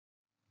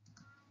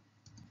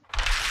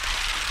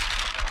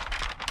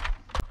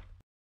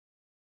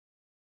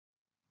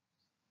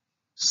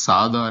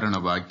సాధారణ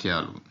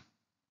వాక్యాలు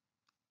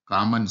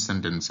common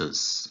sentences.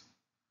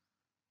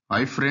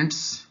 Hi friends,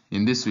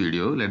 in this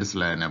video let us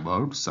learn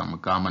about some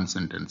common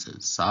sentences.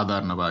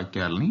 సాధారణ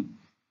వాక్యాలని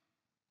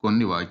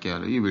కొన్ని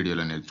వాక్యాలు ఈ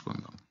వీడియోలో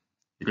నేర్చుకుందాం.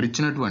 ఇక్కడ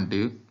ఇచ్చినటువంటి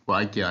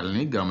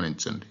వాక్యాలని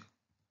గమనించండి.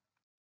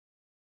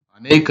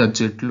 అనేక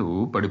చెట్లు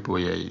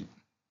పడిపోయాయి.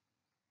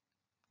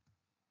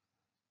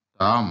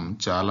 టామ్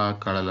చాలా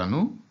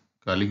కళలను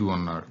కలిగి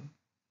ఉన్నాడు.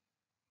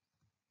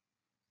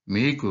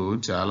 మీకు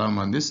చాలా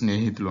మంది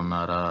స్నేహితులు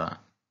ఉన్నారా?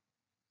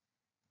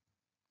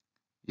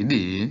 ఇది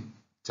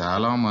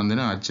చాలా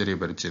మందిని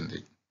ఆశ్చర్యపరిచింది.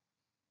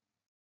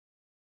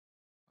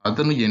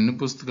 అతను ఎన్ని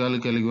పుస్తకాలు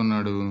కలిగి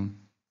ఉన్నాడు?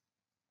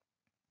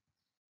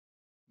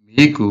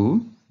 మీకు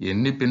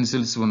ఎన్ని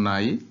పెన్సిల్స్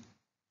ఉన్నాయి?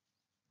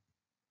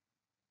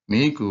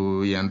 మీకు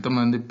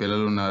ఎంతమంది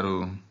పిల్లలు ఉన్నారు?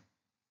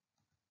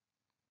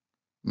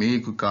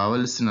 మీకు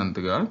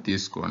కావలసినంతగా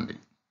తీసుకోండి.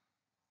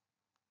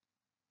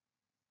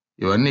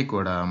 ఇవన్నీ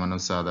కూడా మనం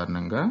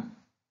సాధారణంగా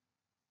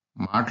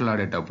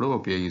మాట్లాడేటప్పుడు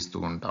ఉపయోగిస్తూ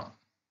ఉంటాం.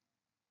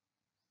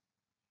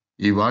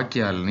 ఈ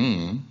వాక్యాలని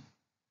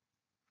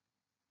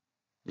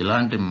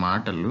ఇలాంటి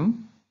మాటలు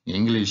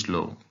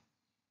ఇంగ్లీష్లో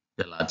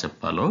ఎలా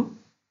చెప్పాలో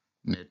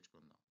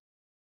నేర్చుకుందాం.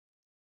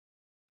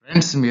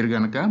 ఫ్రెండ్స్, మీరు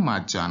కనుక మా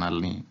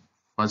ఛానల్ని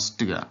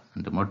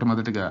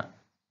మొట్టమొదటిగా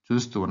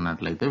చూస్తూ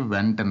ఉన్నట్లయితే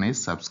వెంటనే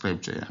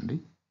సబ్స్క్రైబ్ చేయండి.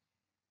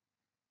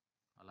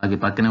 అలాగే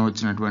పక్కనే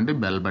వచ్చినటువంటి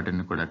బెల్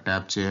బటన్ని కూడా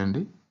ట్యాప్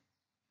చేయండి.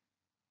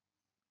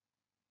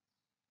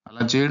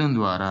 అలా చేయడం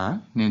ద్వారా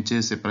నేను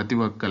చేసే ప్రతి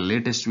ఒక్క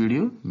లేటెస్ట్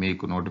వీడియో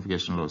మీకు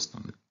నోటిఫికేషన్లో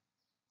వస్తుంది.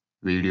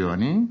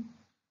 వీడియోని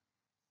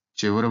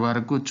చివరి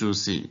వరకు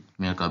చూసి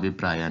మీ యొక్క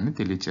అభిప్రాయాన్ని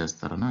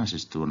తెలియచేస్తారని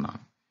ఆశిస్తూ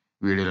ఉన్నాను.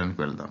 వీడియోలోకి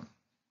వెళ్దాం.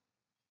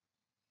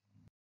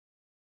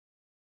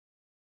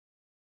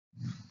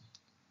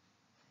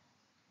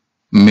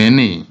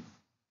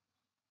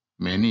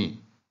 మెనీ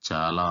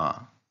చాలా.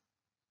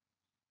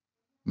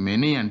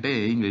 మెనీ అంటే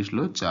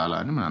ఇంగ్లీష్లో చాలా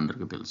అని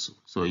మనందరికీ తెలుసు.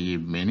 సో ఈ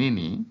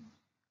మెనీని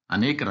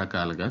అనేక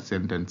రకాలుగా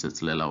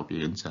సెంటెన్సెస్లో ఎలా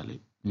ఉపయోగించాలి,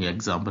 ఈ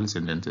ఎగ్జాంపుల్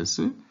సెంటెన్సెస్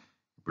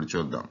ఇప్పుడు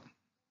చూద్దాం.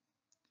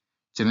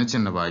 చిన్న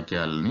చిన్న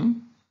వాక్యాలని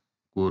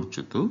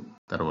కూర్చుతూ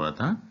తర్వాత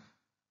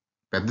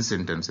పెద్ద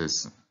సెంటెన్సెస్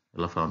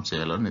ఎలా ఫామ్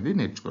చేయాలో అనేది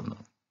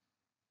నేర్చుకుందాం.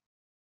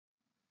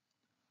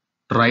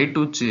 Try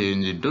to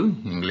change into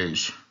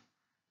English.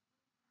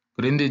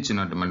 క్రింది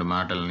ఇచ్చినటువంటి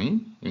మాటల్ని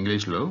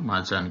ఇంగ్లీష్లో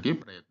మార్చడానికి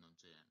ప్రయత్నం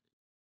చేయండి.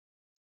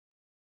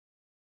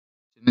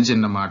 చిన్న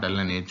చిన్న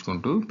మాటల్ని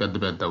నేర్చుకుంటూ పెద్ద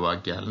పెద్ద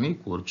వాక్యాలని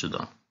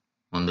కూర్చుదాం.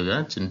 ముందుగా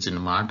చిన్న చిన్న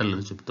మాటలు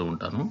చెప్తూ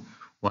ఉంటాను,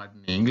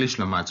 వాటిని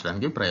ఇంగ్లీష్లో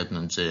మార్చడానికి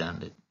ప్రయత్నం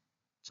చేయండి.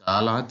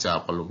 చాలా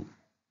చేపలు,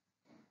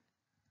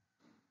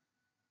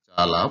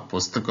 చాలా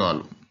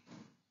పుస్తకాలు,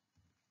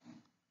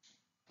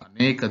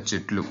 అనేక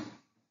చెట్లు,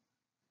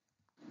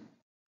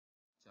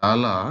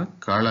 చాలా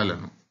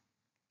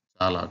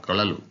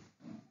కళలు,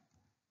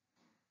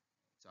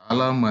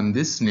 చాలా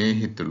మంది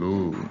స్నేహితులు,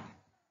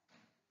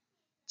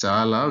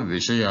 చాలా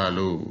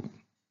విషయాలు,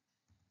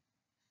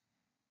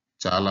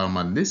 చాలా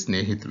మంది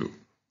స్నేహితులు,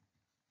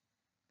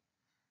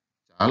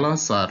 చాలా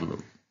సార్లు,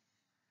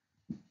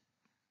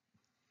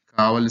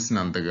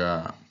 కావలసినంతగా,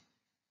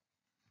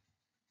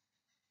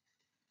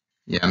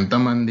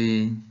 ఎంతమంది.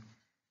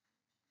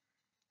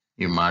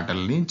 ఈ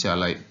మాటల్ని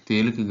చాలా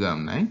తేలికగా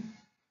ఉన్నాయి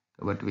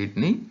కాబట్టి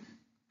వీటిని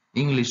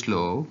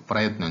ఇంగ్లీష్లో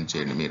ప్రయత్నం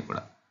చేయండి మీరు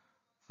కూడా.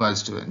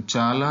 ఫస్ట్,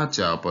 చాలా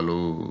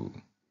చేపలు,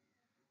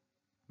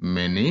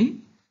 మెనీ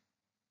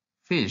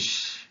ఫిష్,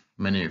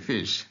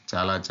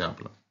 చాలా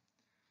చేపలు.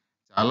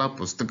 చాలా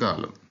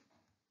పుస్తకాలు,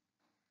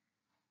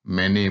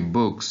 మెనీ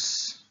బుక్స్.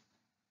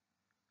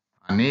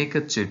 అనేక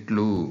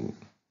చెట్లు,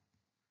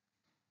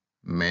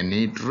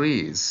 మెనీ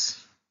ట్రీస్.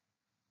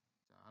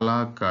 చాలా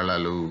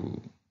కళలు,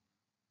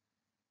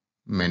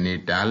 మెనీ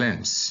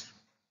టాలెంట్స్.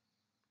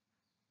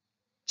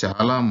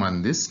 చాలా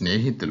మంది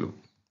స్నేహితులు,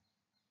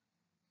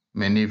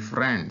 మెనీ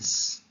ఫ్రెండ్స్.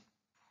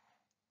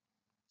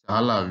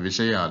 చాలా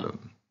విషయాలు,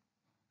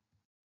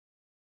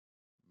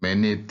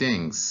 మెనీ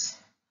థింగ్స్.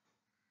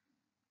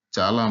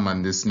 చాలా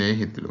మంది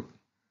స్నేహితులు,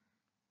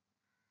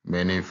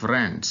 మెనీ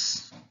ఫ్రెండ్స్.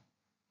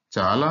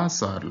 చాలా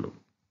సార్లు,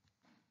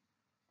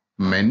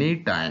 మెనీ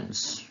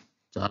టైమ్స్.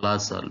 చాలా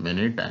సార్లు,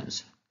 many times.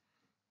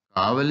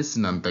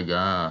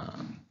 కావలసినంతగా,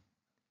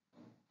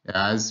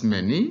 as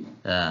many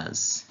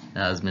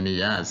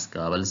as.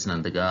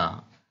 కావలసినంతగా.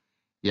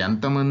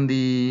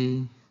 ఎంతమంది,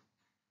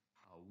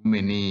 హౌ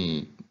మెనీ.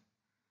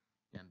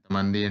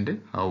 ఎంతమంది అంటే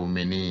హౌ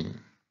మెనీ.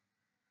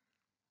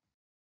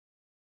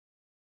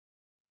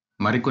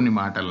 మరికొన్ని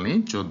మాటల్ని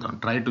చూద్దాం.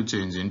 Try to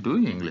change into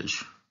English.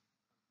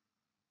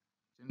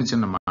 చిన్న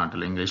చిన్న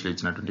మాటలు ఇంగ్లీష్లో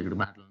ఇచ్చినటువంటి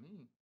మాటల్ని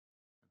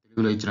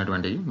తెలుగులో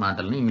ఇచ్చినటువంటి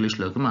మాటల్ని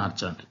ఇంగ్లీష్లోకి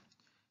మార్చండి.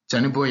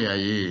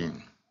 చనిపోయాయి,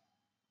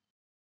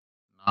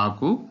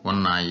 నాకు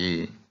ఉన్నాయి.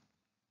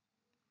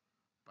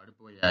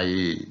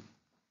 పడిపోయాయి,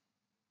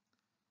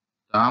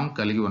 టామ్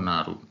కలిగి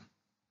ఉన్నారు.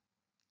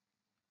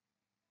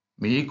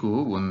 మీకు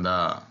ఉందా?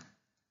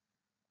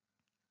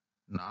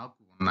 నాకు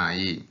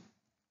ఉన్నాయి.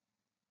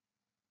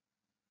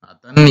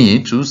 అతన్ని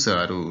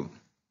చూశారు,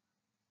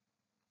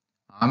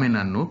 ఆమె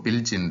నన్ను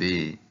పిలిచింది.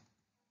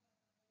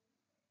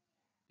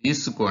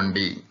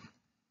 తీసుకోండి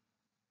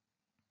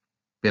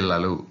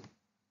పిల్లలు.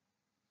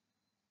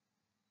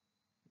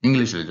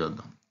 ఇంగ్లీష్లో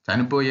చూద్దాం.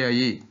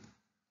 చనిపోయాయి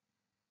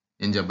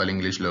ఏం చెప్పాలి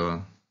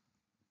ఇంగ్లీష్లో?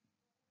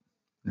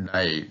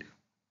 డైడ్.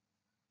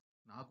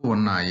 నాకు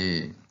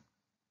ఉన్నాయి,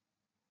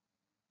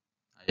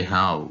 ఐ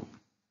హ్యావ్.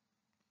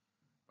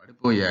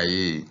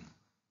 పడిపోయాయి,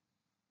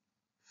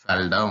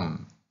 ఫెల్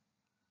డౌన్.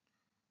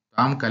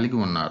 తాము కలిగి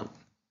ఉన్నారు,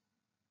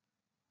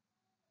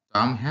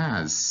 టామ్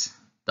హ్యాస్.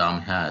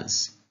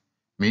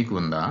 మీకు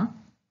ఉందా?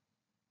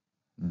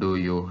 Do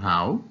you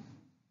have.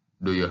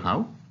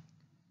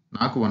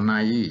 నాకు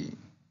ఉన్నాయి,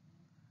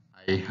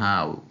 ఐ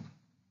హ్యావ్.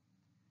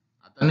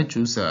 అతన్ని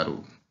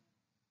చూశారు,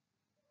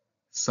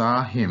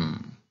 saw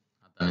him.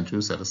 అతన్ని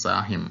చూశారు,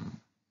 saw him.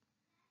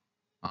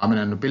 ఆమె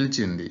నన్ను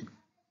పిలిచింది,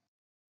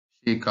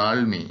 she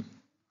called me.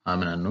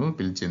 ఆమె నన్ను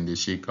పిలిచింది,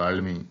 she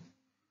called me.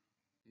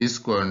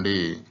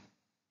 తీసుకోండి,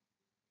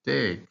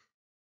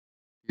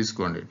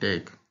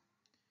 take.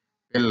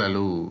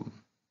 పిల్లలు,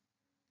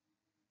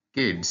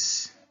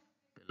 kids.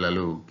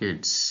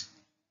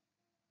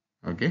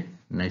 Okay,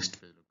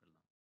 next page.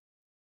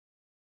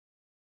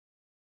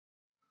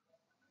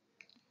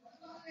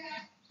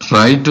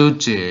 Try to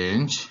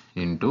change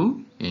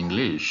into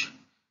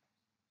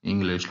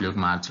ఇంగ్లీష్లోకి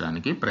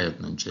మార్చడానికి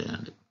ప్రయత్నం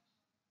చేయండి.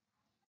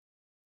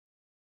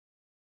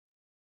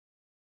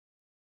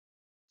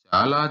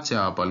 చాలా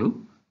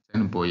చేపలు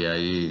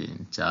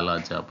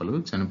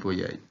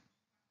చనిపోయాయి.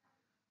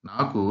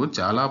 నాకు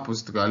చాలా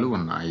పుస్తకాలు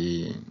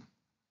ఉన్నాయి.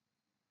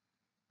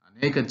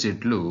 అనేక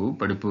చెట్లు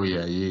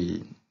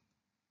పడిపోయాయి.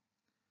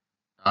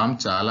 టామ్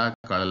చాలా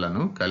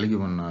కళలను కలిగి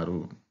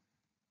ఉన్నారు.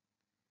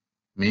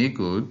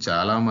 మీకు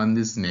చాలా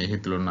మంది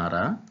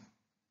స్నేహితులున్నారా?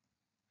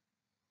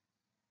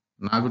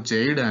 నాకు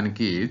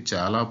చేయడానికి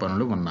చాలా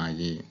పనులు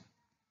ఉన్నాయి.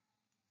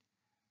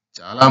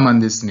 చాలా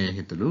మంది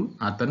స్నేహితులు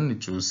అతన్ని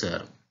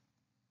చూశారు.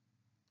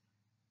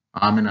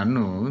 ఆమె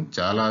నన్ను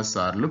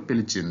చాలాసార్లు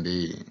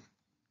పిలిచింది.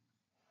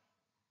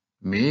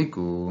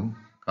 మీకు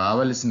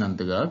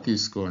కావలసినంతగా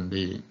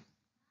తీసుకోండి.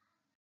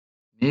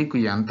 నీకు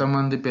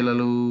ఎంతమంది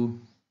పిల్లలు?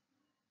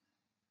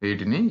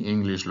 వీటిని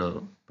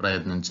ఇంగ్లీష్లో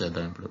ప్రయత్నం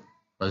చేద్దాం ఇప్పుడు.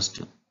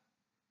 ఫస్ట్,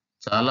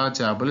 చాలా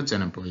చేపలు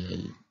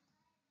చనిపోయాయి.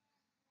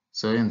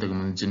 సో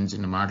ఇంతకుముందు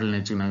చిన్న మాటలు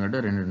నేర్చుకున్నాం కాబట్టి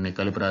రెండింటిని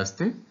కలిపి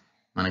రాస్తే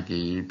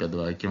మనకి పెద్ద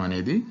వాక్యం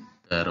అనేది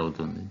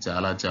తయారవుతుంది.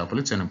 చాలా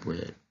చేపలు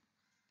చనిపోయాయి.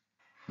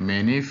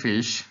 Many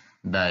fish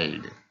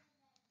died.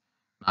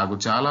 నాకు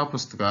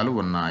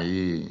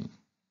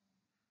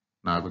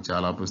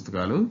చాలా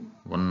పుస్తకాలు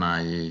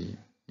ఉన్నాయి.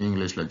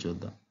 ఇంగ్లీష్లో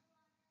చూద్దాం.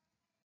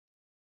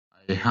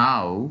 I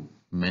have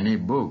many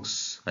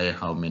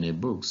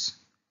books.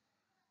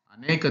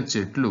 అనేక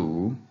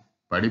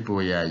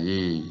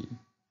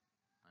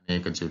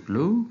చెట్లు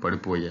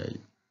పడిపోయాయి.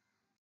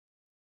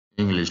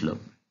 ఇంగ్లీష్లో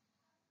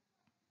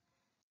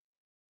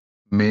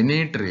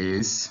many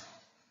trees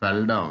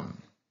fell down.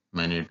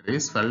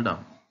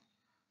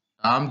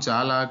 Tom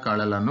చాలా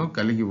కళలను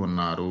కలిగి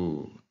ఉన్నారు.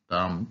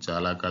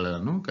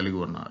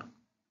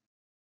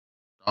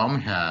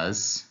 Tom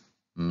has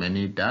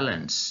many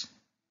talents.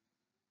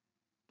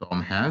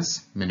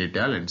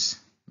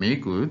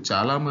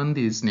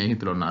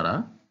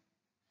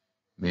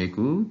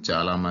 మీకు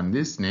చాలా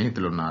మంది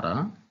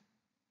స్నేహితులున్నారా?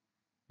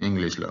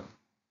 ఇంగ్లీష్లో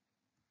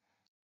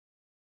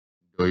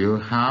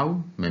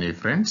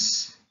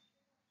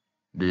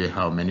Do you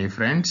have many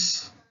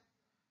friends?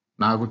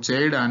 నాకు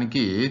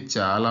చేయడానికి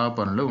చాలా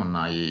పనులు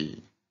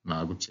ఉన్నాయి.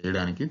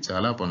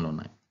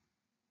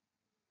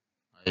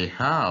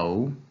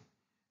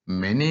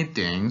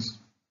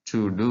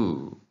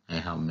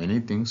 I have many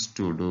things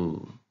to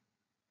do.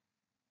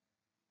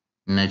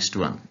 Next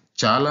one,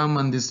 చాలా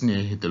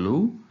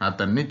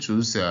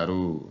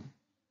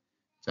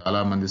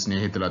మంది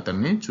స్నేహితులు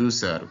అతన్ని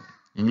చూశారు.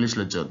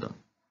 ఇంగ్లీష్లో చూద్దాం.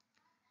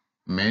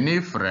 Many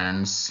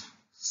friends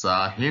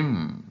saw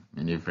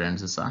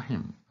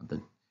him.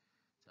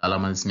 చాలా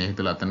మంది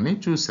స్నేహితులు అతన్ని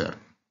చూశారు.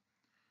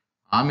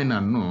 ఆమె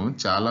నన్ను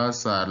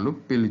చాలాసార్లు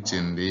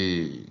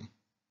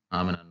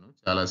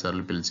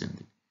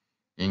పిలిచింది.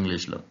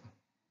 ఇంగ్లీష్లో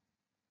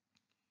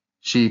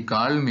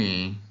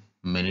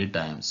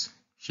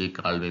She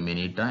called me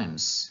many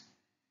times.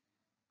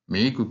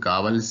 మీకు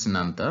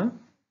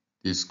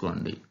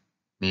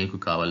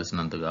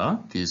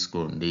కావలసినంతగా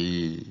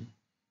తీసుకోండి.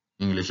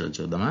 ఇంగ్లీష్లో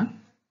చూద్దామా?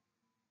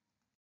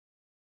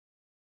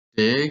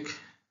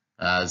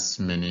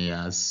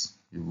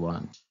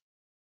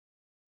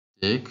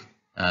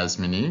 Take as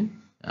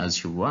many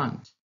as you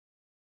want.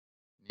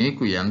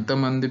 నీకు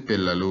ఎంతమంది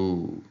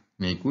పిల్లలు?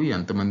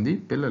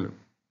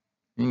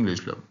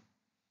 ఇంగ్లీష్లో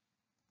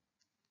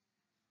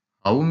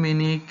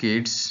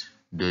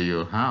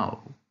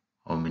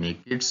How many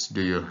kids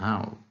do you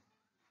have?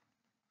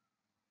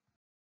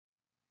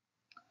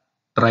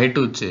 Try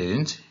to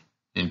change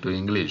into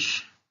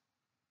English.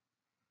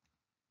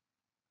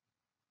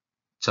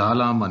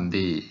 చాలా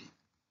మంది.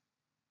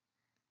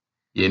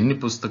 ఎన్ని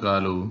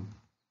పుస్తకాలు?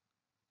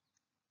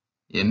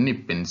 ఎన్ని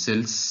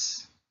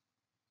పెన్సిల్స్?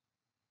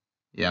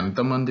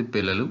 ఎంతమంది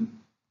పిల్లలు?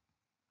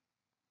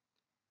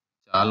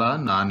 చాలా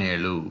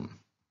నాణేలు.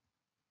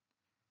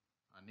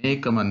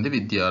 అనేక మంది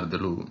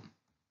విద్యార్థులు,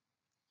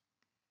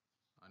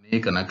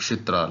 అనేక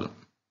నక్షత్రాలు,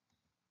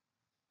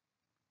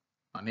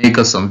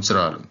 అనేక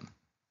సంవత్సరాలు,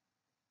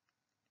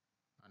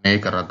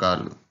 అనేక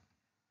రకాలు,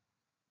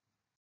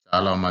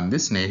 చాలా మంది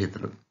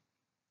స్నేహితులు.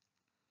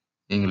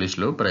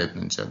 ఇంగ్లీష్లో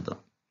ప్రయత్నం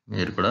చేద్దాం.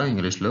 మీరు కూడా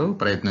ఇంగ్లీష్లో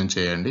ప్రయత్నం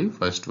చేయండి.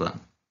 ఫస్ట్ వన్,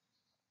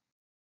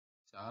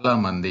 చాలా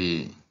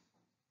మంది,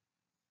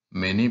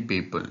 మెనీ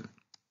పీపుల్.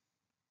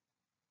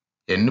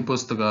 ఎన్ని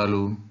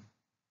పుస్తకాలు?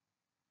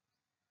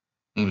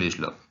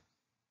 ఇంగ్లీష్లో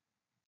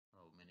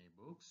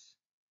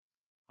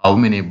హౌ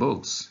మెనీ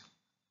బుక్స్.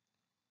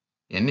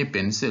 ఎన్ని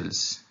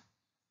పెన్సిల్స్?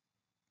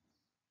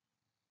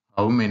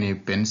 How many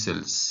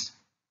pencils.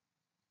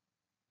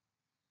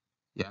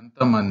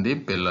 ఎంతమంది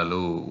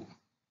పిల్లలు?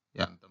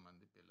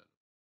 ఎంతమంది పిల్లలు?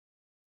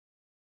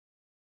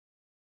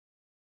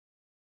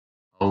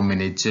 How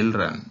many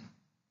children.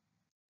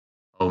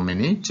 How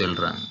many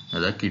children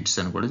లేదా కిడ్స్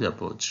అని కూడా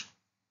చెప్పవచ్చు.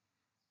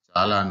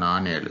 చాలా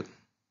నాణేలు,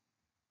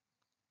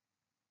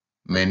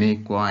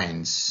 మెనీ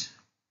కాయిన్స్.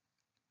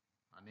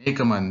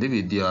 అనేక మంది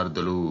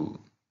విద్యార్థులు,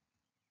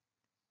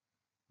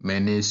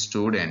 మెనీ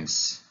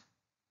స్టూడెంట్స్.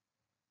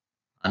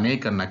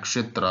 అనేక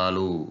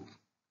నక్షత్రాలు,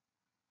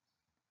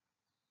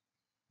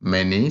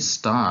 మెనీ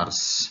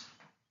స్టార్స్.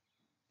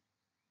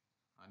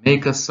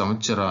 అనేక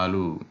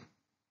సంవత్సరాలు,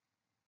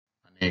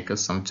 అనేక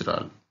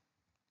సంవత్సరాలు,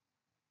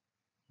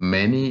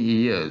 మెనీ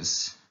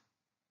ఇయర్స్.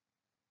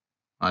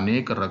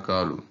 అనేక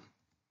రకాలు,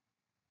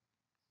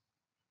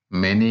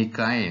 మెనీ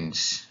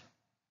కైండ్స్.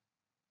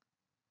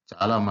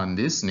 చాలా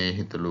మంది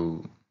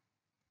స్నేహితులు,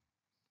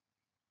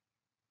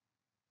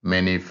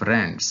 మెనీ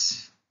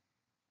ఫ్రెండ్స్.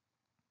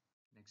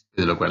 నెక్స్ట్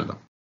పేజీలోకి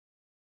వెళ్దాం.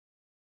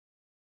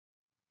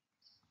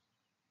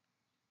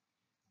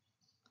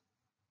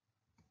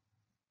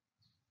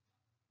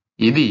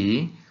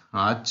 ఇది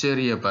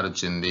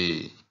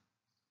ఆశ్చర్యపరిచింది.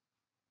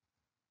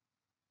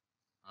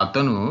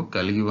 అతను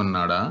కలిగి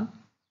ఉన్నాడా?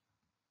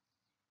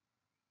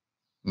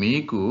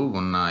 మీకు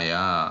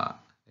ఉన్నాయా?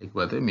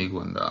 లేకపోతే మీకు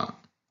ఉందా?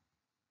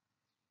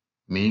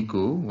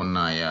 మీకు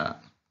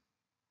ఉన్నాయా?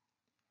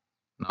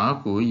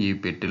 నాకు ఈ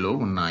పెట్టెలో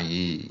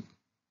ఉన్నాయి.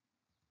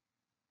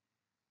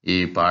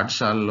 ఈ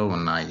పాఠశాలలో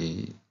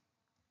ఉన్నాయి.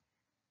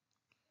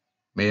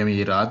 మేము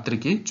ఈ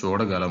రాత్రికి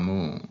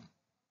చూడగలము.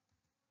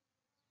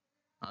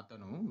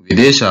 అతను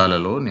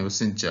విదేశాలలో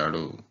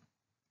నివసించాడు.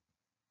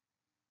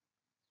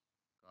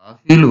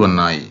 కాఫీలు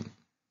ఉన్నాయి.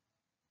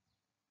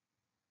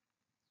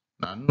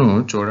 నన్ను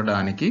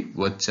చూడడానికి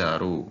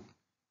వచ్చారు.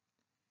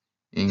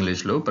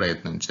 ఇంగ్లీష్లో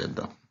ప్రయత్నం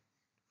చేద్దాం.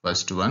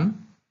 ఫస్ట్ వన్,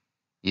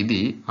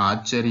 ఇది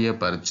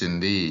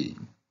ఆశ్చర్యపరిచింది.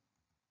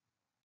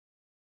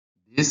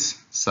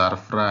 This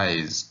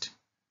surprised.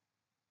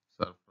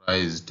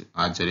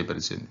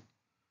 ఆశ్చర్యపరిచింది.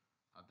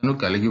 అతను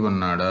కలిగి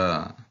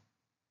ఉన్నాడా?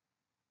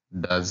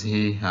 Does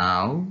he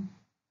have.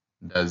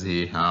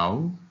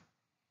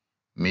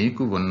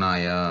 మీకు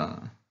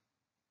ఉన్నాయా?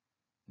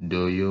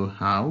 Do you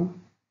have.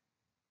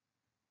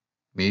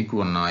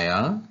 మీకు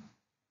ఉన్నాయా?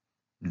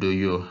 Do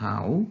you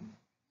have.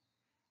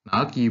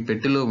 నాకు ఈ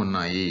పెట్టెలో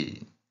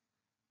ఉన్నాయి.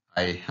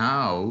 I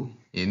have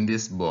in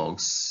this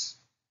box.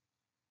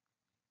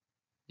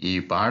 ఈ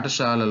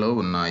పాఠశాలలో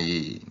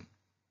ఉన్నాయి.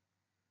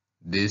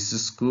 This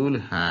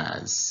school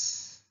has.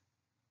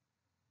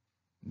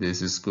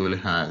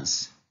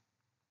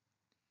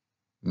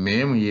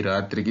 మేము ఈ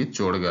రాత్రికి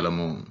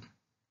చూడగలము.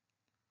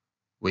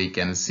 We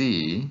can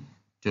see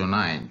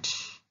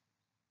tonight.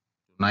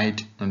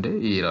 Tonight అంటే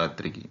ఈ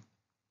రాత్రికి.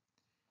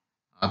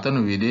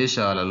 అతను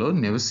విదేశాలలో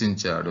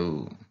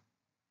నివసించాడు.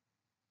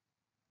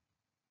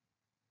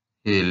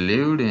 He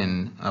lived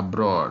in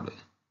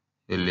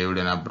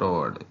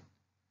abroad.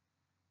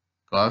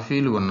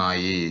 కాఫీలు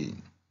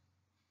ఉన్నాయి.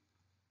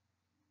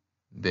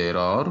 There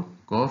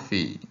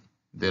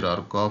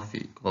are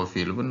coffee.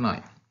 కాఫీలు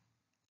ఉన్నాయి.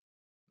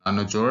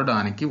 నన్ను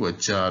చూడడానికి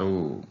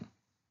వచ్చారు.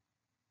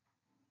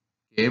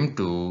 Came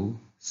to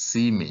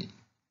see me.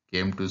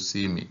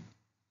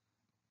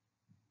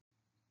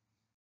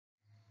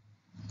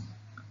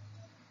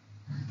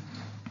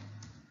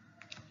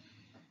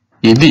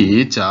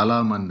 ఇది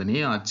చాలా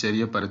మందిని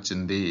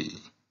ఆశ్చర్యపరిచింది.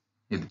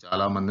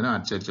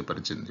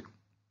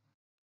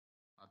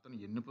 అతను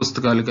ఎన్ని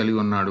పుస్తకాలు కలిగి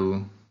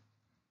ఉన్నాడు?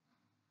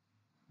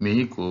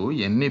 మీకు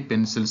ఎన్ని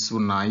పెన్సిల్స్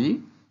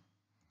ఉన్నాయి?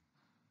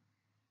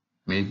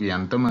 మీకు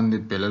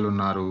ఎంతమంది పిల్లలు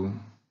ఉన్నారు?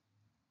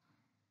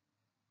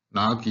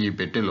 నాకు ఈ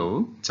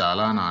పెట్టెలో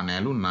చాలా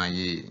నాణేలు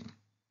ఉన్నాయి.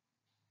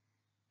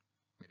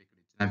 మీరు ఇక్కడ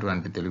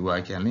ఇచ్చినటువంటి తెలుగు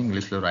వాక్యాలను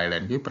ఇంగ్లీష్లో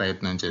రాయడానికి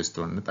ప్రయత్నం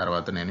చేస్తుండే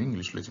తర్వాత నేను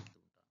ఇంగ్లీష్లో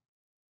చెప్తాను.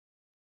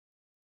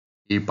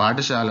 ఈ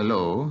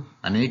పాఠశాలలో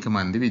అనేక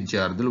మంది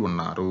విద్యార్థులు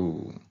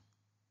ఉన్నారు.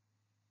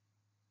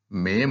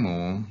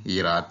 మేము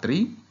ఈ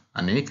రాత్రి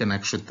అనేక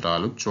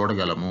నక్షత్రాలు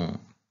చూడగలము.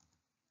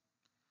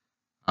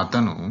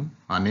 అతను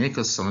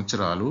అనేక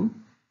సంవత్సరాలు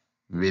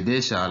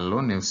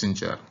విదేశాల్లో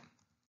నివసించారు.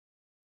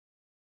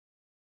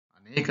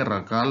 అనేక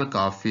రకాల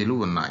కాఫీలు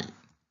ఉన్నాయి.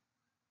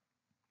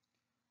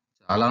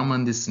 చాలా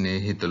మంది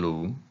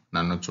స్నేహితులు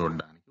నన్ను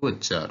చూడడానికి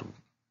వచ్చారు.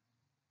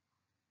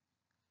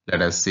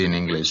 Let us see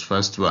in English.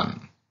 First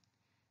one,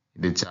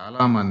 ఇది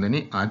చాలా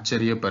మందిని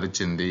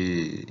ఆశ్చర్యపరిచింది.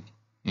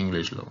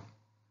 ఇంగ్లీష్లో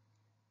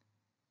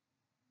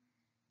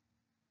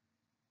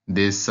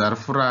This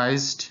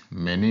surprised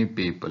many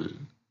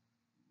people.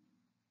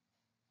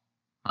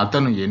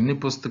 అతను ఎన్ని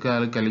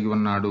పుస్తకాలు కలిగి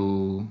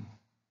ఉన్నాడు?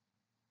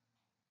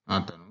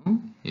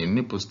 అతను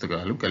ఎన్ని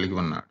పుస్తకాలు కలిగి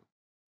ఉన్నాడు?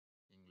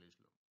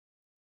 ఇంగ్లీష్లో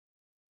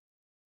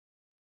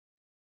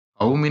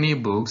How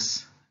many books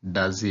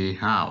does he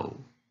have?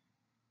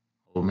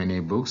 How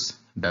many books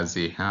does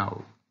he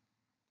have?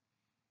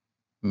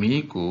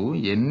 మీకు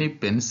ఎన్ని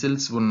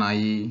పెన్సిల్స్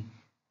ఉన్నాయి?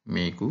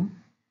 మీకు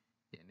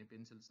ఎన్ని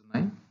పెన్సిల్స్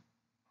ఉన్నాయి?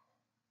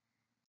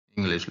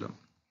 ఇంగ్లీష్లో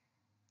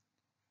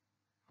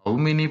How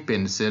many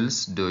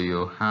pencils do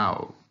you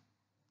have?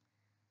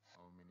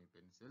 How many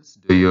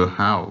pencils do you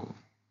have?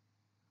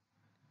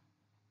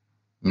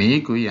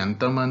 మీకు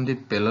ఎంతమంది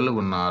పిల్లలు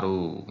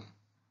ఉన్నారు?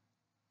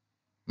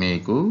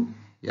 మీకు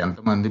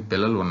ఎంతమంది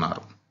పిల్లలు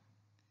ఉన్నారు?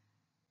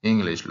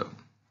 ఇంగ్లీష్లో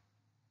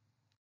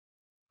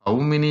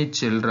How many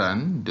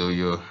children do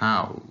you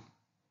have?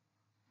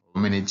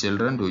 How many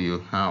children do you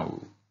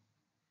have?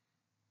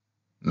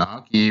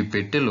 నాకు ఈ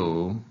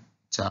పెట్టెలో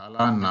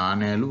చాలా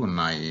నాణేలు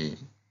ఉన్నాయి.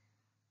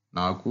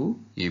 నాకు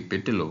ఈ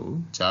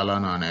పెట్టెలో చాలా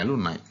నాణేలు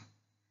ఉన్నాయి.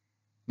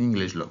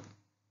 ఇంగ్లీష్లో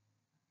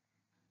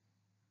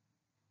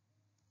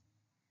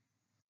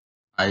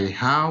I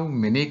have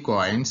many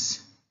coins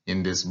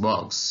in this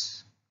box.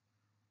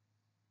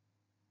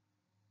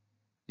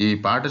 ఈ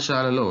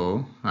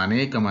పాఠశాలలో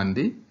అనేక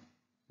మంది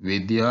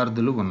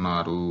విద్యార్థులు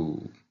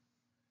ఉన్నారు.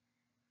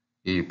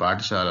 ఈ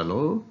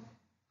పాఠశాలలో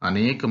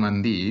అనేక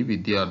మంది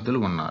విద్యార్థులు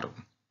ఉన్నారు.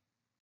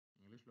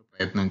 ఇంగ్లీష్లో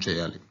ప్రయత్నం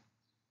చేయాలి.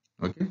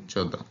 ఓకే,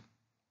 చూద్దాం.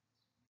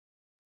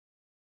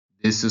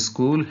 This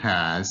school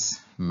has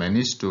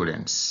many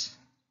students.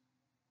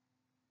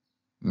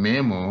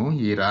 మేము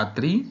ఈ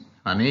రాత్రి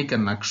అనేక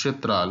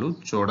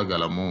నక్షత్రాలు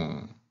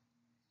చూడగలము.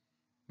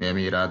 మేము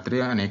ఈ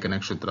రాత్రి అనేక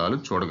నక్షత్రాలు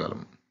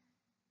చూడగలము.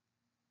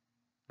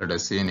 Let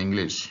us see in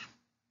English.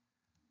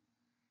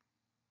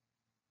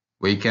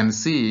 We can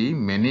see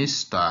many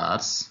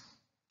stars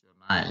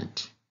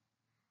tonight.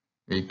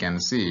 We can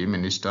see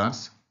many stars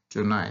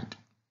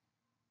tonight.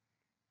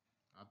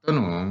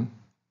 అతను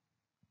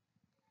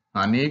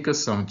అనేక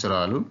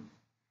సంవత్సరాలు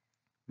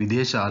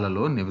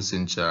విదేశాలలో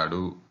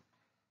నివసించాడు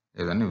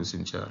లేదా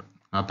నివసించారు.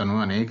 అతను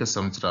అనేక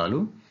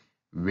సంవత్సరాలు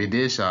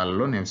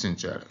విదేశాలలో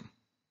నివసించాడు.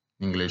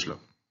 ఇంగ్లీష్లో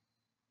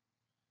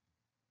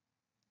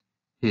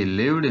He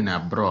lived in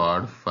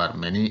abroad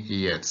for many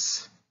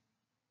years.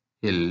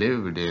 He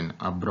lived in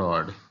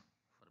abroad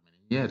for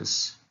many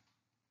years.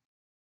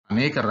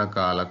 అనేక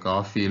రకాల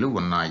కాఫీలు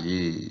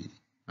ఉన్నాయి.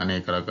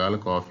 అనేక రకాల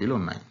కాఫీలు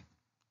ఉన్నాయి.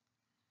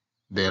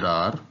 There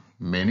are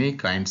many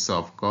kinds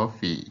of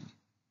coffee.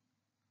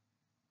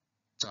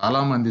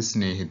 చాలా మంది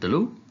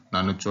స్నేహితులు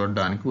నన్ను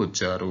చూడడానికి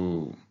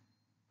వచ్చారు.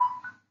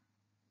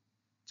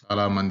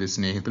 చాలా మంది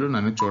స్నేహితులు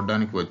నన్ను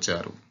చూడడానికి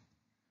వచ్చారు.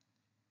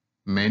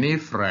 Many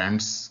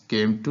friends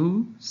came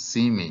to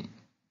see me.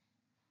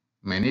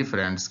 Many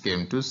friends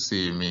came to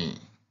see me.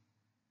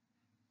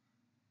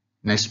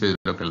 Next page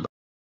లోకి వెళ్దాం.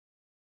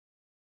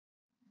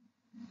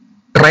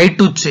 Try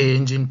to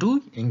change into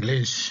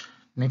English.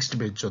 Next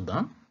page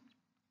చూద్దాం.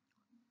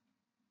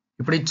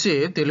 ఇప్పుడు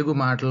ఇచ్చే తెలుగు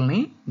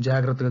మాటల్ని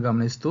జాగ్రత్తగా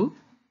గమనిస్తూ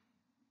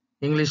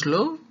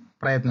ఇంగ్లీష్లో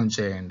ప్రయత్నం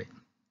చేయండి.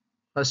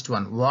 ఫస్ట్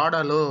వన్,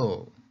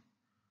 వాడలో.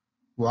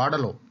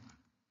 వాడలో.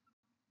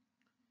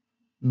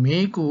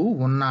 మీకు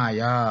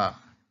ఉన్నాయా?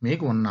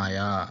 మీకు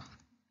ఉన్నాయా?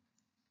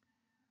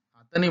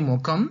 అతని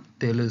ముఖం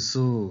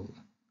తెలుసు.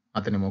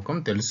 అతని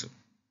ముఖం తెలుసు.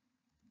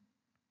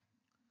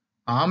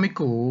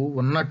 ఆమెకు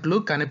ఉన్నట్లు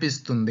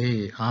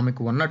కనిపిస్తుంది.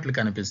 ఆమెకు ఉన్నట్లు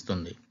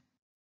కనిపిస్తుంది.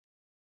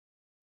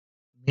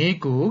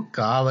 మీకు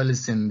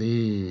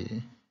కావలసింది.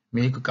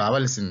 మీకు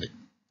కావలసింది.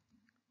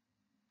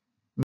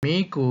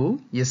 మీకు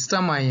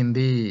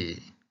ఇష్టమైంది.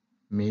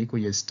 మీకు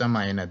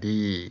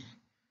ఇష్టమైనది.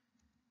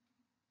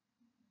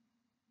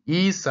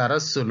 ఈ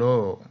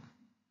సరస్సులో.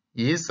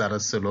 ఈ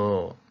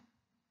సరస్సులో.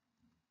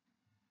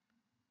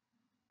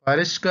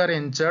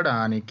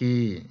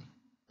 పరిష్కరించడానికి.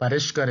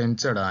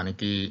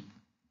 పరిష్కరించడానికి.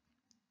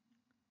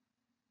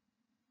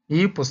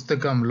 ఈ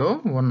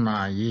పుస్తకంలో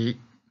ఉన్నాయి.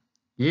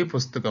 ఈ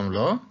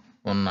పుస్తకంలో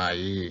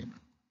ఉన్నాయి.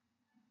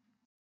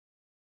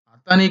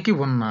 అతనికి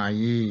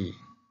ఉన్నాయి.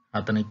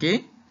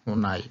 అతనికి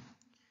ఉన్నాయి.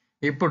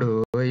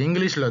 ఇప్పుడు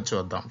ఇంగ్లీష్లో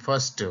చూద్దాం.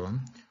 ఫస్ట్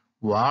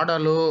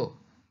వాడలో.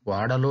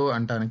 వాడలో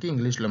అంటానికి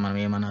ఇంగ్లీష్లో మనం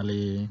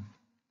ఏమనాలి?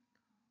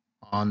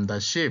 On the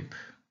ship.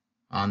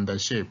 On the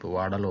ship.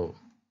 వాడలో.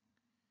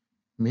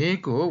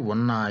 మీకు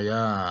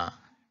ఉన్నాయా?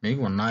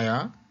 మీకు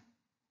ఉన్నాయా?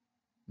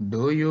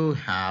 Do you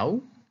have.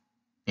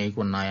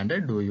 మీకు ఉన్నాయంటే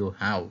డూ యూ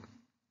హ్యావ్.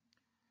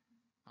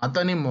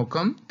 అతని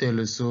ముఖం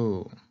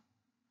తెలుసు.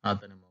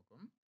 అతని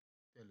ముఖం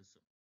తెలుసు.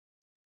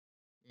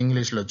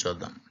 ఇంగ్లీష్లో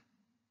చూద్దాం.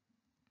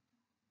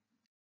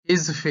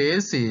 His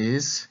face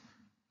is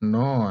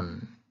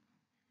known.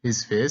 His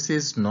face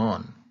is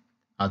known.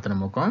 అతని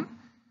ముఖం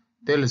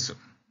తెలుసు.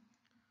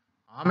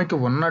 ఆమెకు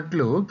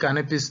ఉన్నట్లు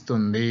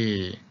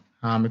కనిపిస్తుంది.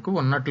 ఆమెకు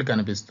ఉన్నట్లు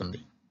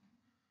కనిపిస్తుంది.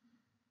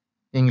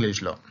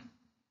 ఇంగ్లీష్లో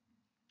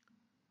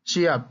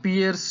She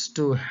appears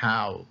to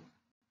have.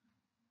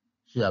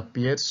 She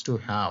appears to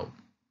have.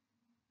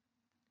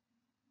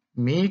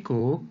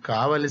 మీకు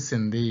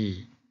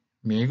కావలసింది.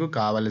 మీకు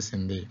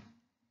కావలసింది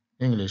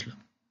ఇంగ్లీష్లో.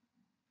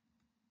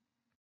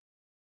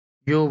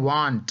 You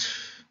want.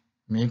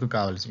 మీకు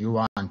కావలసింది. You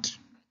want.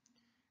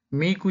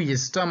 మీకు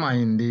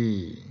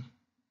ఇష్టమైంది.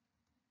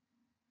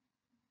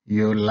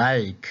 You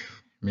like.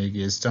 మీకు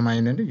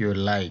ఇష్టమైంది. You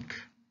like.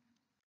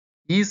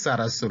 ఈ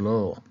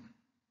సరస్సులో.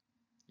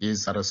 ఈ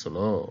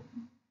సరస్సులో.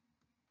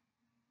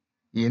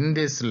 In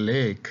this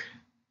lake.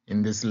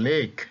 In this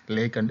lake.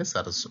 Lake అంటే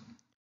సరస్సు.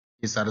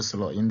 ఈ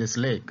సరస్సులో. In this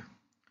lake.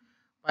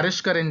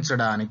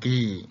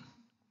 పరిష్కరించడానికి.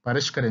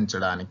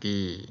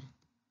 పరిష్కరించడానికి.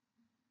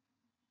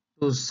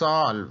 To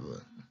solve.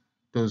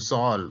 To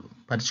solve.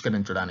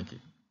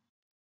 పరిష్కరించడానికి.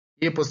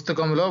 ఈ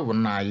పుస్తకంలో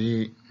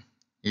ఉన్నాయి.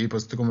 ఈ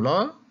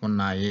పుస్తకంలో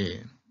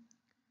ఉన్నాయి.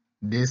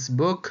 This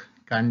book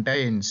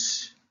contains.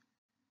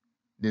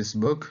 This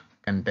book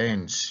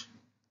contains.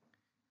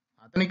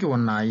 అతనికి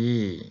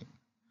ఉన్నాయి.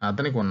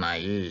 అతనికి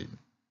ఉన్నాయి.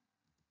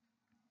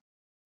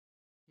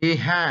 He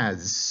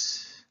has.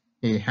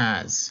 He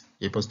has.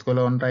 ఈ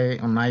పుస్తకంలో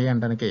ఉన్నాయి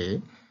అంటానికి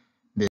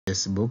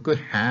this book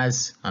has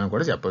అని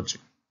కూడా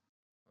చెప్పొచ్చు.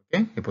 ఓకే,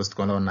 ఈ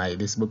పుస్తకంలో ఉన్నాయి.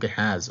 This book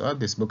has or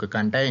this book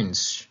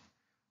contains.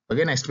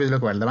 Okay, next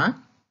పేజ్లోకి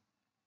వెళ్దామా?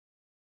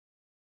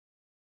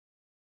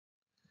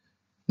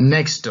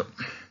 నెక్స్ట్,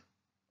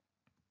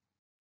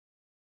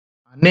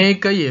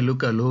 అనేక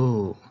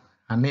ఎలుకలు.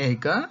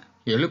 అనేక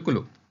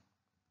ఎలుకలు.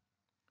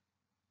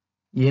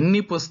 ఎన్ని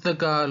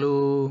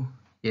పుస్తకాలు?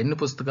 ఎన్ని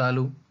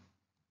పుస్తకాలు?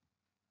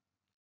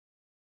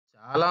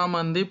 చాలా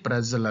మంది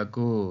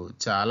ప్రజలకు.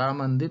 చాలా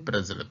మంది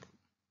ప్రజలకు.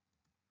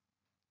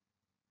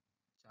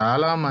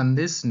 చాలా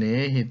మంది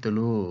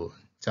స్నేహితులు.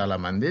 చాలా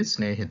మంది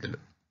స్నేహితులు.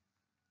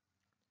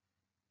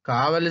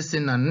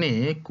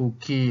 కావలసినన్ని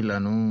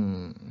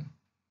కుకీలను.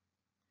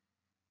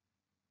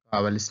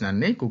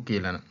 కావలసినన్ని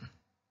కుకీలను.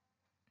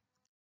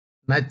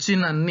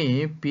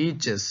 నచ్చినన్ని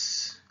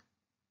పీచెస్.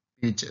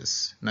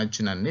 పీచెస్.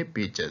 నచ్చినన్ని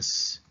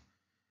పీచెస్.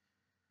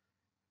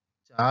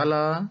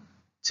 చాలా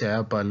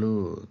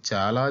చేపలు.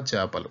 చాలా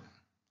చేపలు.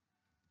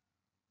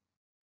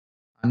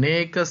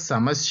 అనేక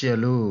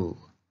సమస్యలు.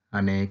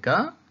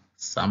 అనేక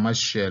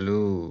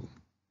సమస్యలు.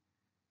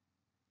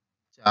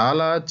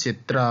 చాలా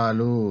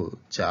చిత్రాలు.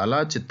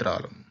 చాలా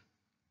చిత్రాలు.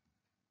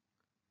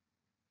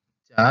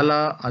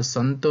 చాలా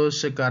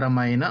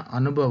అసంతోషకరమైన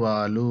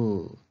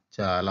అనుభవాలు.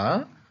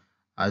 చాలా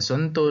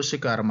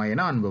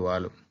అసంతోషకరమైన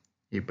అనుభవాలు.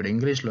 ఇప్పుడు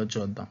ఇంగ్లీష్లో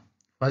చూద్దాం.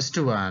 ఫస్ట్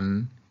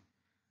వన్,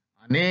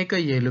 అనేక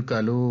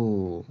ఎలుకలు.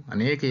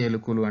 అనేక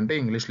ఎలుకలు అంటే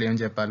ఇంగ్లీష్లో ఏం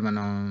చెప్పాలి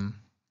మనం?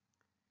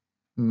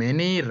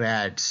 Many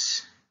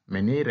rats.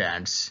 Many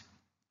rats.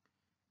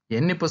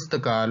 ఎన్ని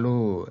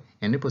పుస్తకాలు?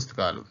 ఎన్ని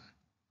పుస్తకాలు?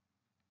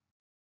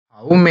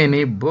 How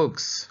many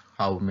books?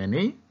 How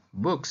many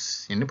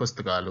books? ఎన్ని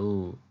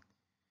పుస్తకాలు?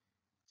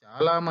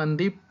 చాలా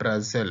మంది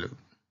ప్రజలు.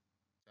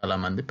 చాలా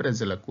మంది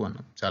ప్రజలకు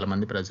అన్నాం. చాలా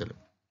మంది ప్రజలు.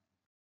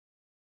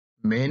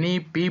 Many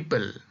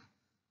people.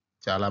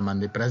 చాలా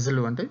మంది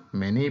ప్రజలు అంటే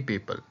మెనీ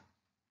పీపుల్.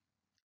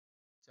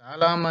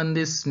 చాలా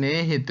మంది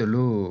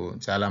స్నేహితులు.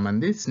 చాలా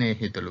మంది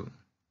స్నేహితులు.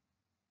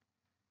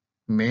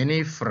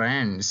 Many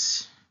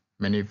friends.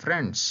 Many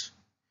friends.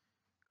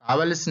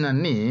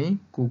 కావలసినన్ని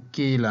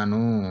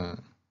కుకీలను.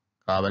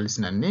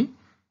 కావలసినన్ని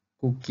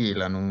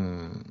కుకీలను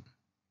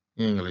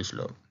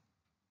ఇంగ్లీష్లో.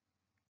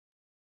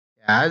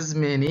 As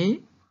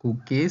many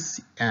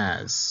cookies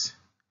as.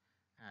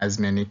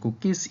 As many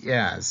cookies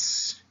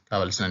as.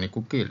 కావలసినన్ని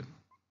కుకీలు.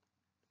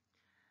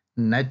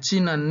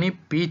 నచ్చినన్ని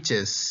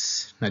peaches.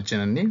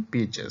 నచ్చినన్ని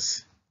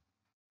peaches.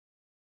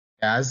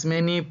 As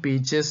many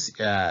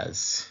peaches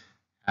as.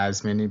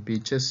 As many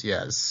peaches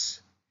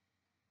as.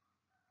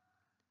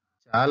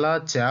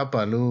 చాలా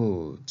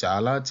చేపలు.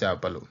 చాలా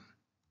చేపలు.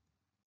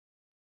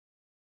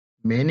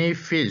 Many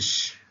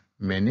fish.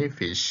 Many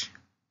fish.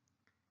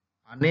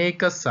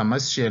 అనేక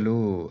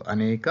సమస్యలు.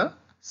 అనేక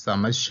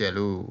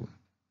సమస్యలు.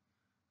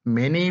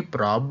 Many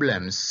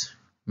problems.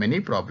 Many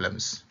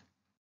problems.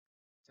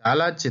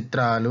 చాలా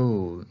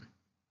చిత్రాలు.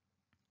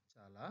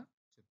 చాలా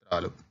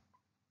చిత్రాలు.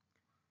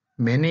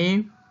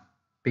 Many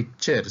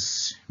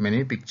pictures.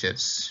 Many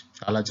pictures.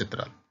 చాలా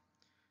చిత్రాలు.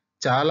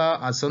 చాలా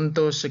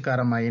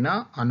అసంతోషకరమైన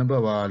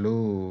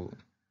అనుభవాలు.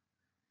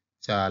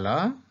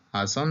 చాలా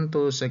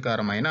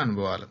అసంతోషకరమైన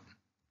అనుభవాలు.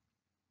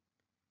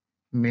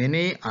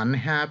 Many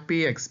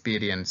unhappy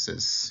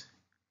experiences.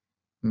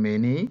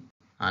 Many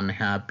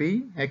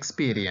unhappy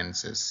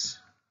experiences.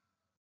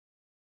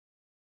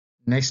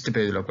 Next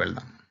పేజ్లోకి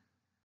వెళ్దాం.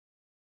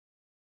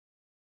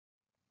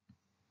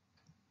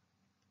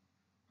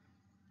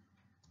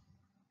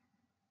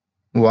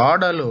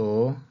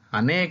 వాడలో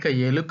అనేక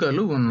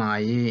ఎలుకలు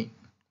ఉన్నాయి.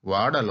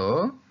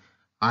 వాడలో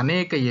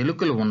అనేక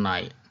ఎలుకలు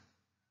ఉన్నాయి.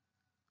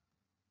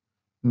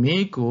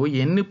 మీకు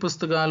ఎన్ని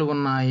పుస్తకాలు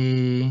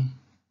ఉన్నాయి?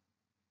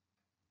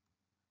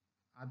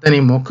 అతని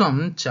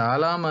ముఖం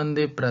చాలా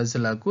మంది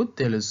ప్రజలకు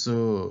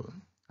తెలుసు.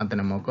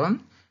 అతని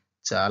ముఖం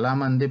చాలా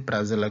మంది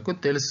ప్రజలకు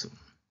తెలుసు.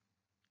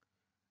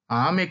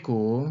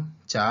 ఆమెకు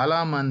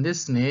చాలా మంది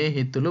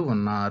స్నేహితులు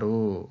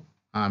ఉన్నారు.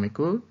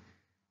 ఆమెకు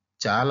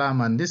చాలా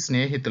మంది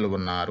స్నేహితులు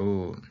ఉన్నారు.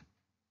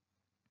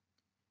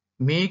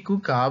 మీకు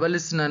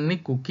కావలసినన్ని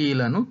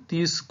కుకీలను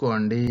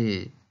తీసుకోండి.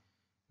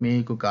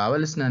 మీకు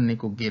కావలసినన్ని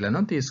కుకీలను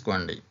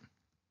తీసుకోండి.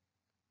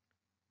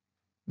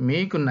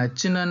 మీకు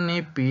నచ్చినన్ని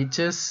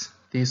పీచెస్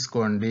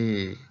తీసుకోండి.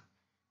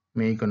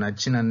 మీకు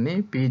నచ్చినన్ని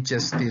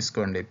పీచెస్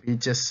తీసుకోండి.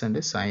 పీచెస్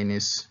అంటే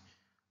సైనీస్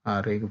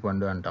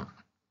రేగిపండు అంటాం.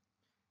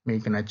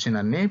 మీకు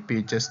నచ్చినన్ని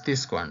పీచెస్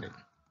తీసుకోండి.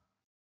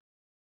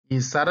 ఈ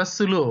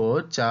సరస్సులో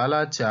చాలా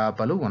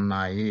చేపలు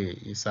ఉన్నాయి.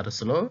 ఈ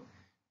సరస్సులో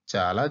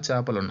చాలా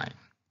చేపలు ఉన్నాయి.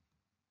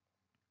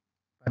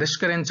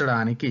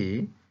 పరిష్కరించడానికి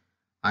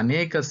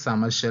అనేక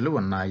సమస్యలు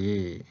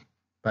ఉన్నాయి.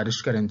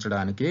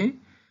 పరిష్కరించడానికి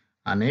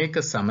అనేక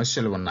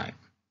సమస్యలు ఉన్నాయి.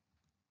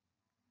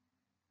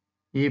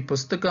 ఈ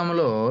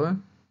పుస్తకంలో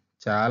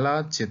చాలా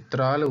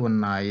చిత్రాలు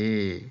ఉన్నాయి.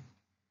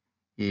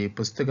 ఈ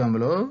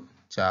పుస్తకంలో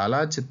చాలా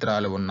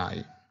చిత్రాలు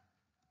ఉన్నాయి.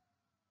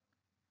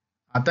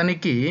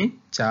 అతనికి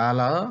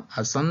చాలా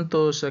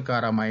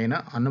అసంతోషకరమైన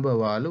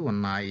అనుభవాలు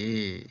ఉన్నాయి.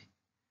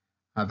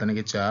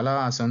 అతనికి చాలా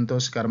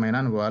అసంతోషకరమైన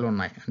అనుభవాలు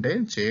ఉన్నాయి అంటే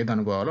చేదు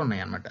అనుభవాలు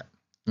ఉన్నాయి అన్నమాట.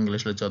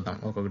 ఇంగ్లీష్లో చూద్దాం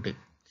ఒక్కొక్కటి.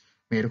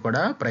 మీరు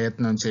కూడా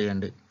ప్రయత్నం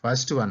చేయండి.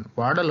 ఫస్ట్ వన్,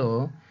 ఓడలో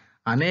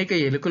అనేక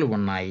ఎలుకలు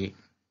ఉన్నాయి.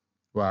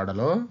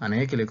 ఓడలో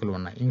అనేక ఎలుకలు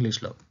ఉన్నాయి.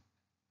 ఇంగ్లీష్లో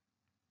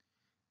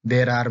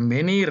there are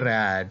many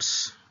rats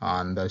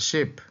on the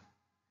ship.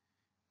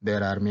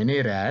 There are many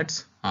rats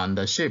on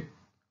the ship.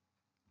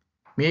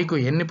 మీకు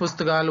ఎన్ని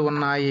పుస్తకాలు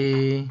ఉన్నాయి?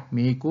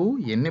 మీకు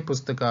ఎన్ని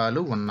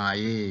పుస్తకాలు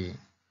ఉన్నాయి?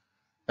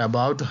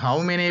 About how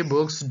many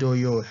books do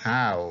you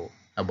have?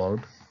 About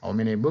how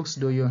many books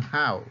do you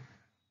have?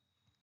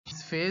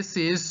 His face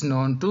is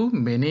known to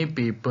many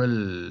people.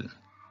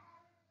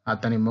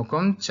 అతని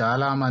ముఖం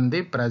చాలా మంది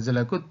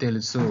ప్రజలకు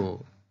తెలుసు.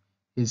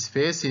 His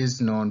face is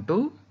known to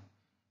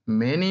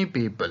many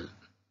people.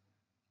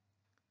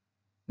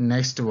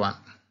 Next one.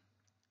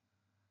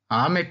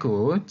 ఆమెకు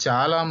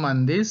చాలా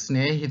మంది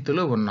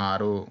స్నేహితులు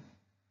ఉన్నారు.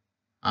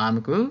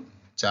 ఆమెకు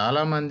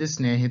చాలా మంది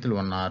స్నేహితులు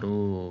ఉన్నారు.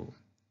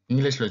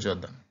 ఇంగ్లీష్లో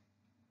చూద్దాం.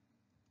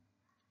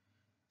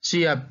 She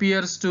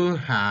appears to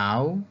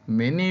have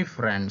many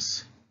friends.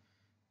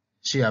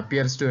 She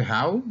appears to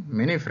have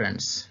many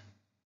friends.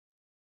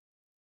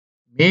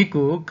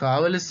 మీకు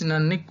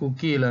కావలసినన్ని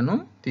కుకీలను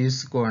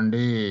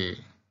తీసుకోండి.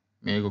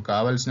 మీకు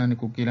కావలసినన్ని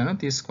కుకీలను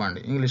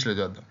తీసుకోండి. ఇంగ్లీష్లో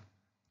చూద్దాం.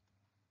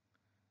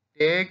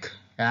 Take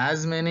as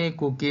many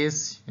cookies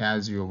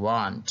as you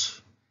want.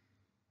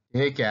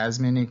 Take as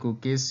many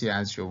cookies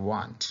as you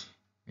want.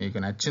 మీకు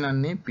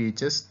నచ్చినన్ని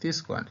పీచెస్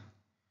తీసుకోండి.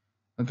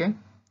 ఓకే,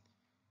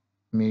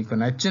 మీకు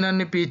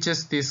నచ్చినన్ని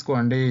పీచెస్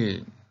తీసుకోండి.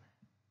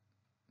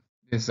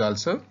 This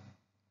also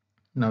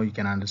now you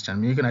can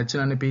understand. మీకు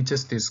నచ్చినన్ని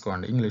పీచెస్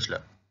తీసుకోండి. ఇంగ్లీష్లో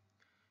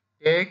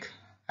take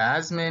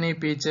as many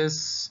peaches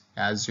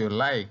as you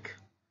like.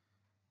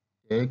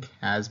 Take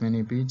as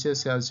many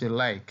peaches as you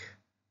like.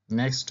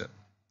 Next,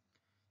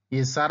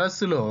 ఈ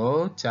సరస్సులో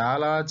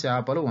చాలా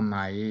చేపలు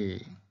ఉన్నాయి.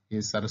 ఈ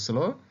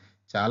సరస్సులో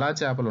చాలా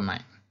చేపలు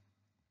ఉన్నాయి.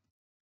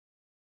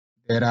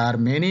 There are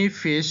many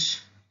fish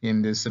in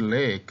this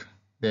lake.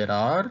 There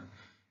are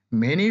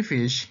many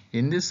fish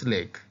in this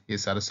lake. ఈ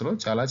సరస్సులో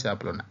చాలా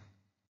చేపలు ఉన్నాయి.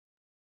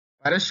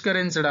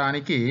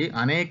 పరిష్కరించడానికి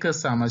అనేక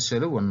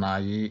సమస్యలు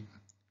ఉన్నాయి.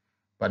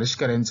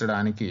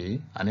 పరిష్కరించడానికి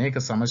అనేక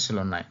సమస్యలు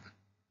ఉన్నాయి.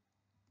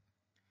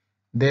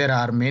 There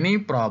are many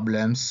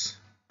problems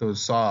to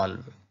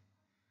solve.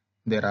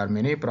 There are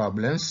many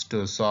problems to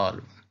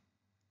solve.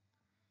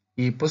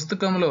 ఈ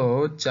పుస్తకంలో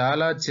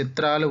చాలా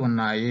చిత్రాలు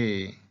ఉన్నాయి.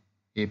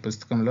 ఈ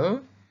పుస్తకంలో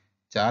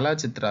చాలా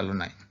చిత్రాలు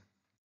ఉన్నాయి.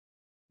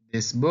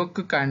 This book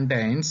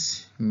contains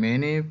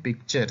many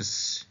pictures.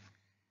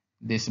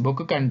 This book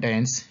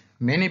contains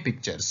many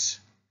pictures.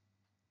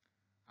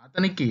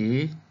 అతనికి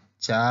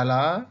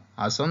చాలా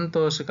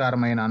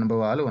అసంతోషకరమైన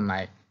అనుభవాలు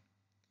ఉన్నాయి.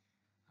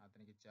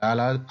 అతనికి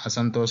చాలా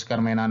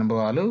అసంతోషకరమైన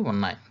అనుభవాలు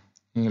ఉన్నాయి.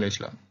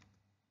 ఇంగ్లీష్లో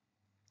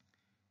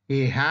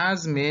He has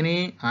many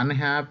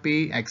unhappy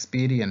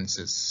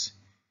experiences.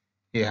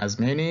 He has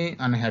many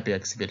unhappy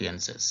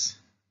experiences.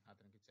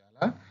 అతనికి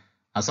చాలా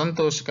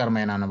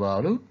అసంతోషకరమైన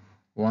అనుభవాలు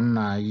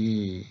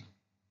ఉన్నాయి.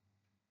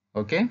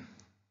 ఓకే,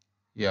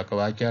 ఈ యొక్క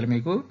వాక్యాలు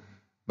మీకు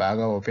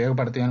బాగా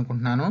ఉపయోగపడతాయి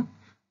అనుకుంటున్నాను.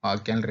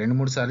 వాక్యాలు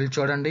 2-3 సార్లు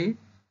చూడండి,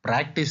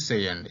 ప్రాక్టీస్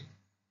చేయండి.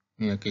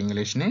 మీ యొక్క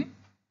ఇంగ్లీష్ని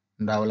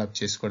డెవలప్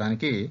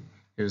చేసుకోవడానికి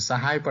ఇవి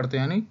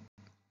సహాయపడతాయని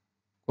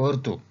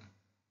కోరుతూ.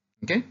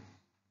 Okay,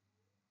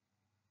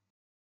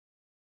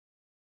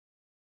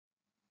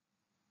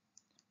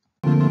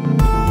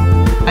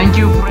 thank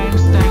you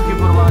friends, thank you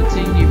for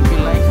watching. If you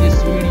like this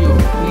video,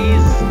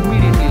 please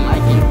immediately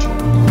like it,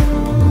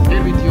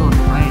 share with your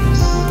friends.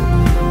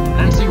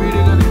 Friends, ఈ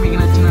వీడియో కనుక మీకు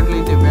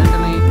నచ్చినట్లయితే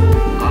వెంటనే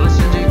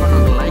ఆలస్యం చేయకుండా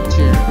ఒక లైక్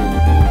చేయండి,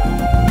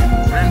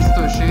 ఫ్రెండ్స్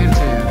తో షేర్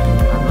చేయండి.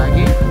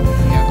 అలాగే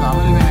మీ యొక్క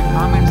అమూల్యమైన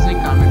కామెంట్స్ ని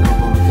కామెంట్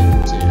రూపంలో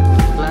తెలియజేయండి.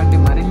 ఇలాంటి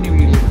మరిన్ని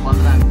వీడియోలు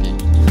పొందడానికి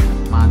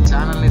మా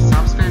ఛానల్ని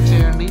సబ్స్క్రైబ్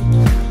చేయండి.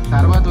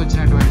 తర్వాత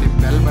వచ్చినటువంటి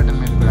బెల్ బటన్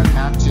మీద కూడా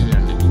ట్యాప్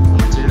చేయండి.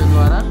 అలా చేయడం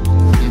ద్వారా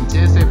నేను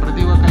చేసే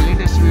ప్రతి ఒక్క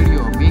లేటెస్ట్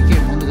వీడియో మీకే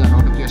ముందుగా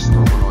నోటిఫికేషన్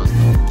రూపంలో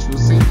వస్తుంది.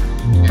 చూసి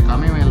మీ యొక్క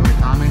అమూల్యమైన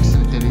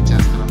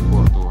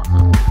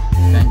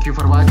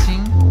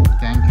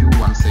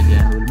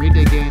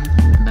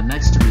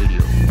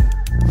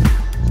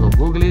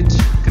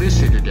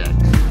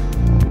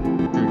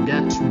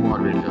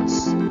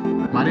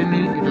మరిన్ని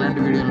ఇట్లాంటి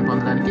వీడియోలు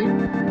పొందడానికి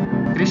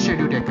క్రిష్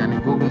ఎడ్యూటెక్ అని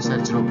గూగుల్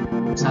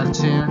సెర్చ్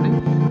చేయండి.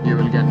 You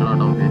will get a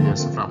lot of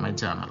videos from my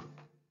channel.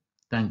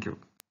 Thank you.